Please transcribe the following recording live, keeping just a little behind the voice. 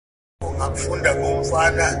ngakufunda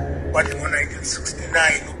ngomfana kwathi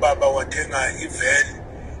ngo-1969 ubaba wathenga ivan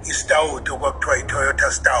i-stout okwakuthiwa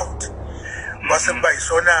i-Toyota Stout. Kwase kuba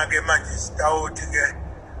yisona-ke manje i-stout-ke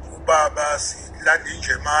ubaba silanda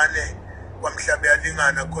injemane kwamhlaba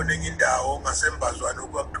yalingana khona enye indawo ngasembazwana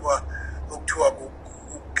okuthiwa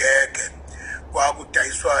kugege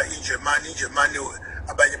kwakudayiswa injemane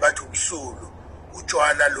abanye bathi ubusulu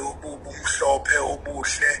utshwala lobu bumhlophe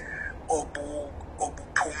obuhle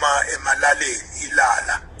obuphuma emalaleni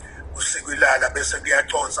ilala usikwilala bese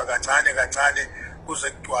kuyaconsa kancane kuze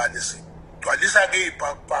kugcwale sigcwalisa ke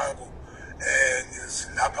ibhakubhaku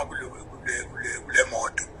lapha kule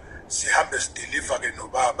moto sihambe sideliver ke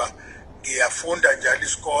nobaba ngiyafunda njalo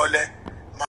isikole